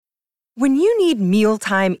When you need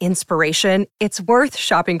mealtime inspiration, it's worth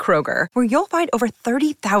shopping Kroger, where you'll find over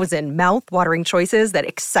 30,000 mouth-watering choices that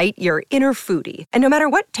excite your inner foodie. And no matter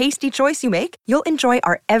what tasty choice you make, you'll enjoy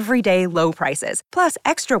our everyday low prices, plus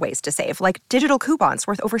extra ways to save, like digital coupons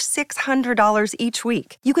worth over $600 each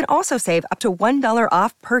week. You can also save up to $1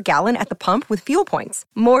 off per gallon at the pump with fuel points.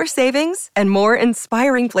 More savings and more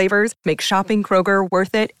inspiring flavors make shopping Kroger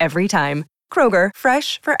worth it every time. Kroger,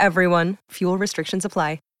 fresh for everyone. Fuel restrictions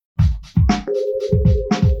apply.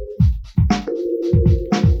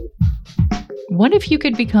 What if you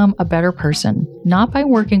could become a better person, not by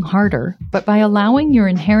working harder, but by allowing your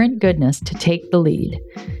inherent goodness to take the lead?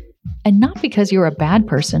 And not because you're a bad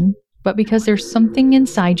person, but because there's something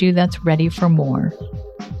inside you that's ready for more.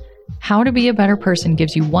 How to Be a Better Person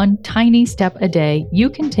gives you one tiny step a day you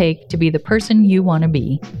can take to be the person you want to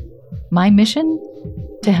be. My mission?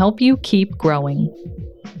 To help you keep growing.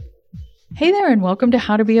 Hey there, and welcome to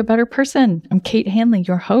How to Be a Better Person. I'm Kate Hanley,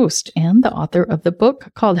 your host and the author of the book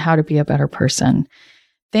called How to Be a Better Person.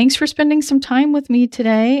 Thanks for spending some time with me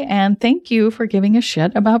today, and thank you for giving a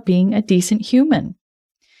shit about being a decent human.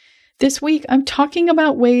 This week, I'm talking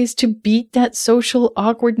about ways to beat that social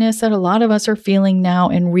awkwardness that a lot of us are feeling now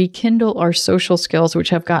and rekindle our social skills, which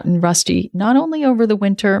have gotten rusty not only over the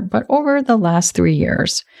winter, but over the last 3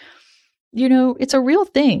 years. You know, it's a real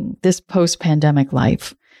thing, this post-pandemic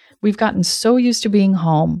life. We've gotten so used to being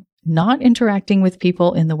home, not interacting with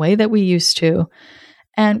people in the way that we used to,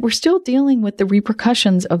 and we're still dealing with the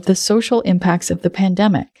repercussions of the social impacts of the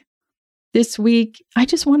pandemic. This week, I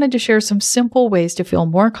just wanted to share some simple ways to feel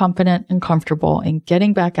more confident and comfortable in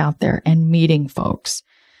getting back out there and meeting folks.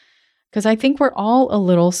 Because I think we're all a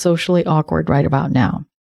little socially awkward right about now.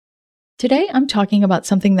 Today, I'm talking about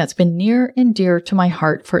something that's been near and dear to my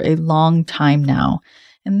heart for a long time now,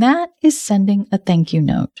 and that is sending a thank you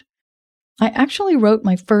note. I actually wrote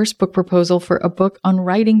my first book proposal for a book on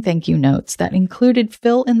writing thank you notes that included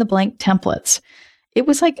fill-in-the-blank templates. It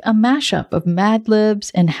was like a mashup of Mad Libs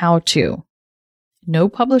and how-to. No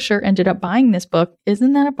publisher ended up buying this book.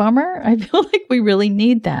 Isn't that a bummer? I feel like we really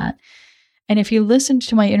need that. And if you listened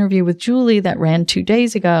to my interview with Julie that ran 2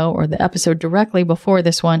 days ago, or the episode directly before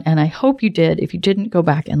this one, and I hope you did, if you didn't, go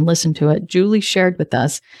back and listen to it, Julie shared with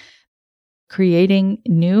us, creating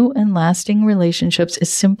new and lasting relationships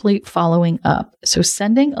is simply following up. So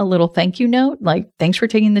sending a little thank you note, like, thanks for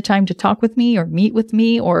taking the time to talk with me or meet with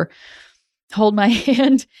me or hold my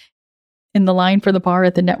hand in the line for the bar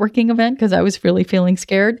at the networking event because I was really feeling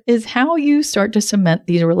scared, is how you start to cement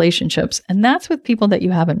these relationships. And that's with people that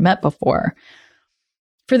you haven't met before.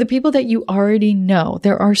 For the people that you already know,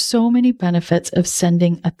 there are so many benefits of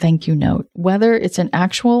sending a thank you note, whether it's an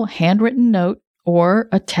actual handwritten note or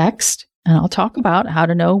a text. And I'll talk about how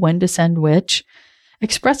to know when to send which.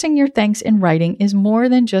 Expressing your thanks in writing is more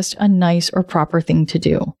than just a nice or proper thing to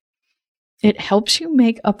do. It helps you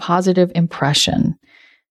make a positive impression.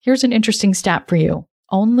 Here's an interesting stat for you.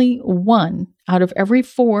 Only 1 out of every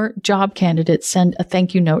 4 job candidates send a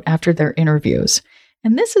thank you note after their interviews.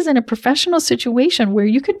 And this is in a professional situation where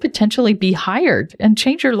you could potentially be hired and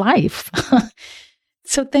change your life.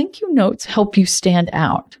 So thank you notes help you stand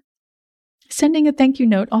out. Sending a thank you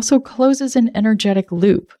note also closes an energetic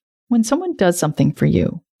loop. When someone does something for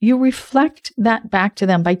you, you reflect that back to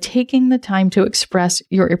them by taking the time to express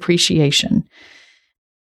your appreciation.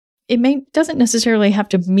 It doesn't necessarily have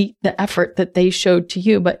to meet the effort that they showed to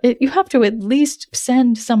you, but you have to at least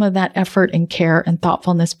send some of that effort and care and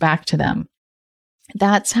thoughtfulness back to them.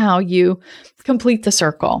 That's how you complete the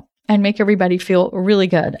circle and make everybody feel really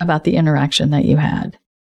good about the interaction that you had.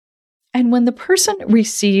 And when the person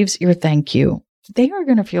receives your thank you, they are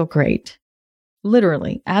going to feel great.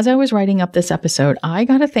 Literally, as I was writing up this episode, I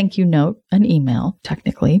got a thank you note, an email,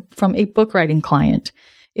 technically, from a book writing client.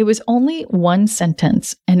 It was only 1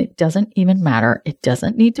 sentence, and it doesn't even matter. It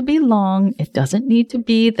doesn't need to be long. It doesn't need to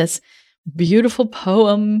be this beautiful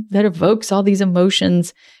poem that evokes all these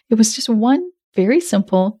emotions. It was just 1 very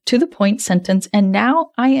simple, to the point sentence, and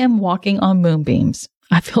now I am walking on moonbeams.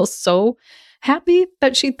 I feel so happy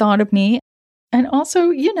that she thought of me. And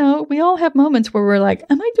also, you know, we all have moments where we're like,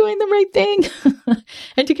 am I doing the right thing?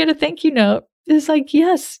 And to get a thank you note is like,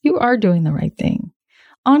 yes, you are doing the right thing.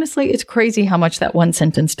 Honestly, it's crazy how much that 1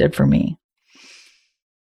 sentence did for me.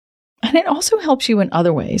 And it also helps you in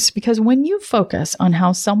other ways, because when you focus on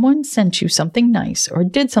how someone sent you something nice or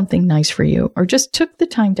did something nice for you or just took the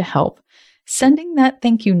time to help, sending that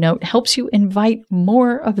thank you note helps you invite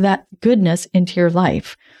more of that goodness into your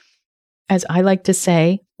life. As I like to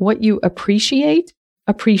say, what you appreciate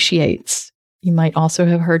appreciates. You might also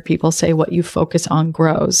have heard people say what you focus on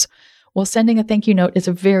grows. Well, sending a thank you note is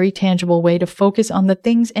a very tangible way to focus on the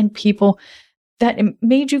things and people that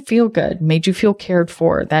made you feel good, made you feel cared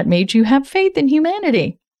for, that made you have faith in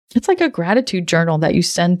humanity. It's like a gratitude journal that you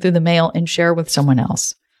send through the mail and share with someone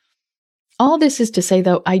else. All this is to say,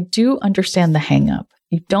 though, I do understand the hang-up.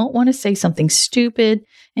 You don't want to say something stupid,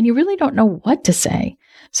 and you really don't know what to say.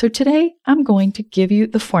 So today, I'm going to give you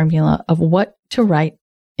the formula of what to write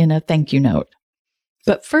in a thank you note.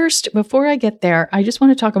 But first, before I get there, I just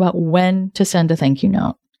want to talk about when to send a thank you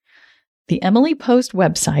note. The Emily Post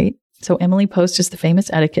website, so Emily Post is the famous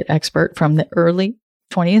etiquette expert from the early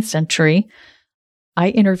 20th century. I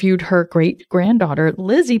interviewed her great-granddaughter,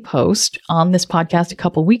 Lizzie Post, on this podcast a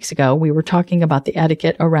couple weeks ago. We were talking about the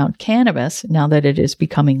etiquette around cannabis now that it is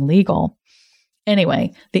becoming legal.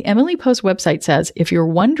 Anyway, the Emily Post website says, if you're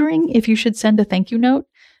wondering if you should send a thank you note,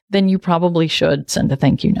 then you probably should send a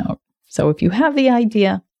thank you note. So if you have the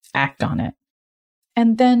idea, act on it.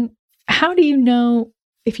 And then how do you know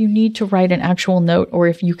if you need to write an actual note or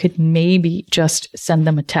if you could maybe just send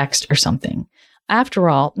them a text or something? After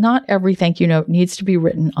all, not every thank you note needs to be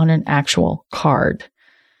written on an actual card.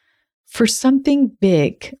 For something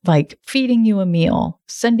big, like feeding you a meal,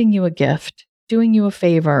 sending you a gift, doing you a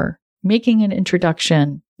favor, making an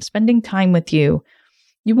introduction, spending time with you,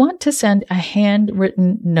 you want to send a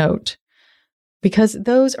handwritten note because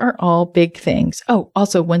those are all big things. Oh,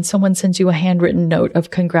 also, when someone sends you a handwritten note of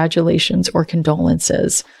congratulations or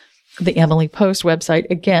condolences, the Emily Post website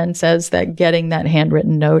again says that getting that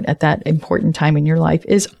handwritten note at that important time in your life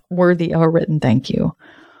is worthy of a written thank you.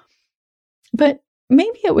 But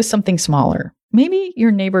maybe it was something smaller. Maybe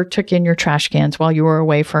your neighbor took in your trash cans while you were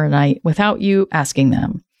away for a night without you asking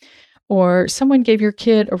them. Or someone gave your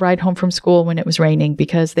kid a ride home from school when it was raining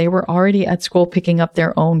because they were already at school picking up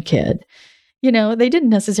their own kid. You know, they didn't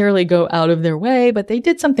necessarily go out of their way, but they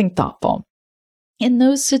did something thoughtful. In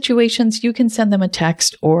those situations, you can send them a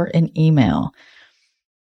text or an email.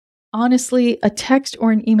 Honestly, a text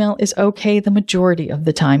or an email is okay the majority of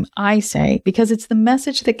the time, I say, because it's the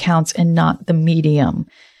message that counts and not the medium.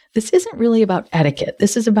 This isn't really about etiquette.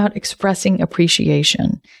 This is about expressing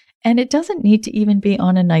appreciation. And it doesn't need to even be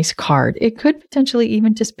on a nice card. It could potentially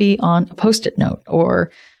even just be on a Post-it note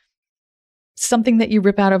or something that you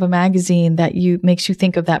rip out of a magazine that makes you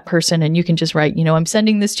think of that person, and you can just write, I'm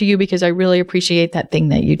sending this to you because I really appreciate that thing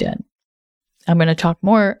that you did. I'm going to talk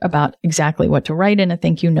more about exactly what to write in a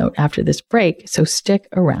thank you note after this break, so stick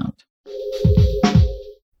around.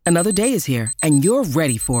 Another day is here, and you're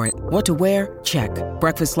ready for it. What to wear? Check.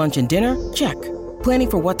 Breakfast, lunch, and dinner? Check.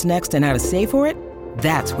 Planning for what's next and how to save for it?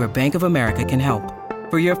 That's where Bank of America can help.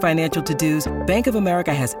 For your financial to-dos, Bank of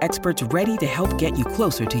America has experts ready to help get you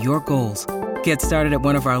closer to your goals. Get started at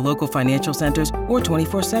one of our local financial centers or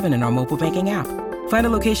 24/7 in our mobile banking app. Find a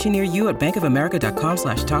location near you at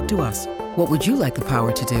bankofamerica.com/talktous. What would you like the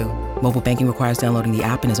power to do? Mobile banking requires downloading the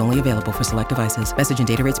app and is only available for select devices. Message and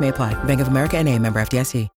data rates may apply. Bank of America N.A., member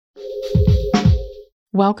FDIC.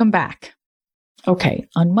 Welcome back. Okay,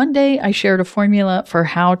 on Monday, I shared a formula for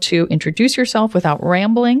how to introduce yourself without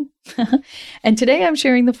rambling. And today I'm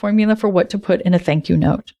sharing the formula for what to put in a thank you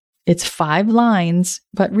note. It's 5 lines,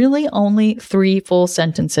 but really only 3 full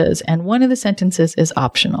sentences, and one of the sentences is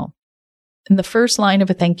optional. In the first line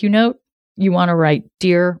of a thank you note, you want to write,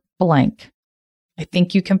 "Dear blank." I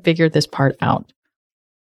think you can figure this part out.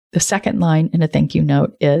 The second line in a thank you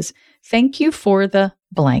note is, "Thank you for the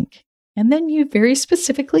blank." And then you very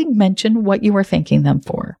specifically mention what you are thanking them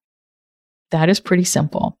for. That is pretty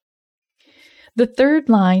simple. The third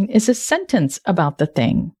line is a sentence about the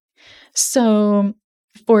thing. So,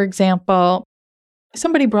 for example,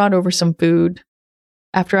 somebody brought over some food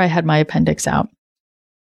after I had my appendix out.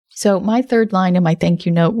 So my third line in my thank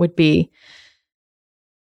you note would be,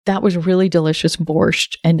 "That was really delicious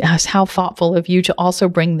borscht, and how thoughtful of you to also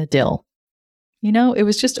bring the dill." It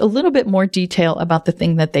was just a little bit more detail about the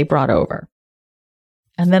thing that they brought over.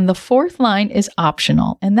 And then the fourth line is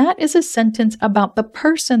optional, and that is a sentence about the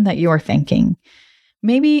person that you are thanking.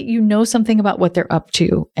 Maybe you know something about what they're up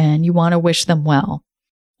to and you want to wish them well.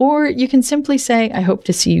 Or you can simply say, "I hope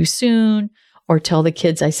to see you soon," or "Tell the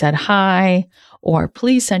kids I said hi," or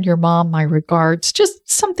 "Please send your mom my regards." Just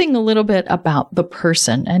something a little bit about the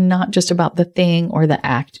person and not just about the thing or the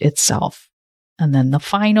act itself. And then the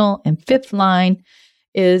final and fifth line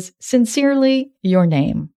is sincerely your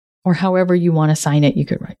name, or however you want to sign it. You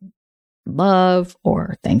could write love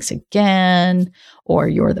or thanks again, or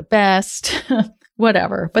you're the best,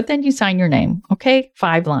 whatever. But then you sign your name. Okay,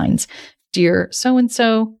 5 lines. "Dear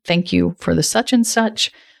so-and-so, thank you for the such and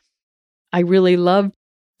such. I really loved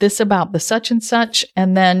this about the such and such."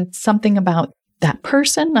 And then something about that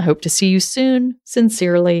person. I hope to see you soon.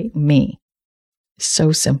 Sincerely, me.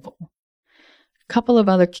 So simple. A couple of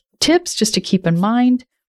other tips just to keep in mind.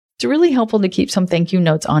 It's really helpful to keep some thank you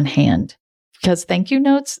notes on hand because thank you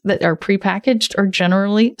notes that are prepackaged are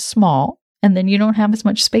generally small and then you don't have as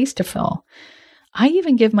much space to fill. I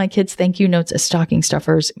even give my kids thank you notes as stocking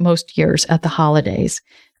stuffers most years at the holidays.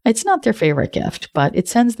 It's not their favorite gift, but it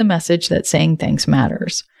sends the message that saying thanks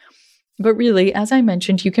matters. But really, as I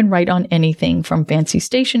mentioned, you can write on anything from fancy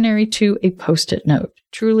stationery to a Post-it note.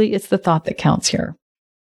 Truly, it's the thought that counts here.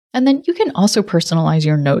 And then you can also personalize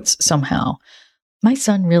your notes somehow. My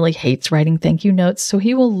son really hates writing thank you notes, so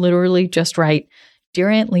he will literally just write, "Dear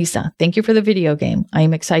Aunt Lisa, thank you for the video game. I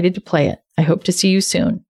am excited to play it. I hope to see you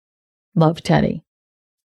soon. Love, Teddy."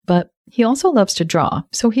 But he also loves to draw,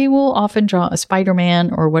 so he will often draw a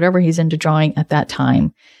Spider-Man or whatever he's into drawing at that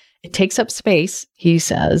time. It takes up space, he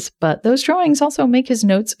says, but those drawings also make his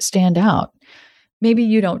notes stand out. Maybe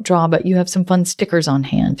you don't draw, but you have some fun stickers on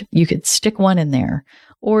hand. You could stick one in there,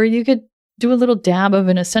 or you could do a little dab of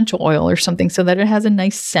an essential oil or something so that it has a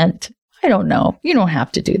nice scent. I don't know. You don't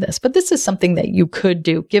have to do this, but this is something that you could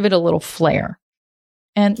do. Give it a little flair.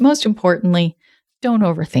 And most importantly, don't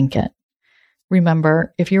overthink it.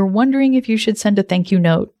 Remember, if you're wondering if you should send a thank you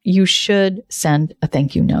note, you should send a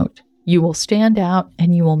thank you note. You will stand out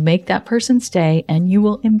and you will make that person stay and you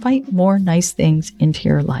will invite more nice things into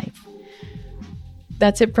your life.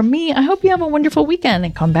 That's it from me. I hope you have a wonderful weekend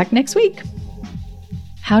and come back next week.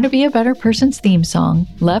 How to Be a Better Person's theme song,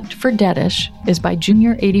 Left for Deadish, is by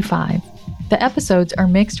Junior85. The episodes are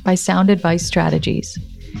mixed by Sound Advice Strategies.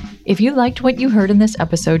 If you liked what you heard in this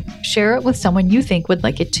episode, share it with someone you think would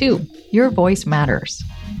like it too. Your voice matters.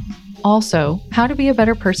 Also, How to Be a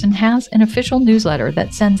Better Person has an official newsletter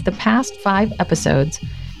that sends the past 5 episodes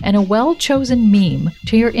and a well-chosen meme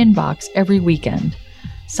to your inbox every weekend.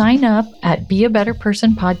 Sign up at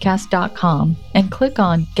beabetterpersonpodcast.com and click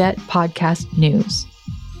on Get Podcast News.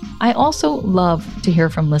 I also love to hear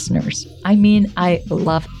from listeners. I mean, I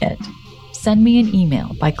love it. Send me an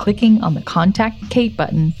email by clicking on the Contact Kate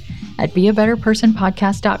button at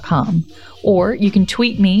beabetterpersonpodcast.com, or you can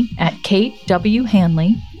tweet me at Kate W.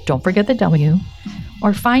 Hanley, don't forget the W,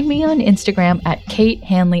 or find me on Instagram at Kate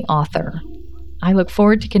Hanley Author. I look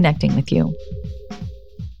forward to connecting with you.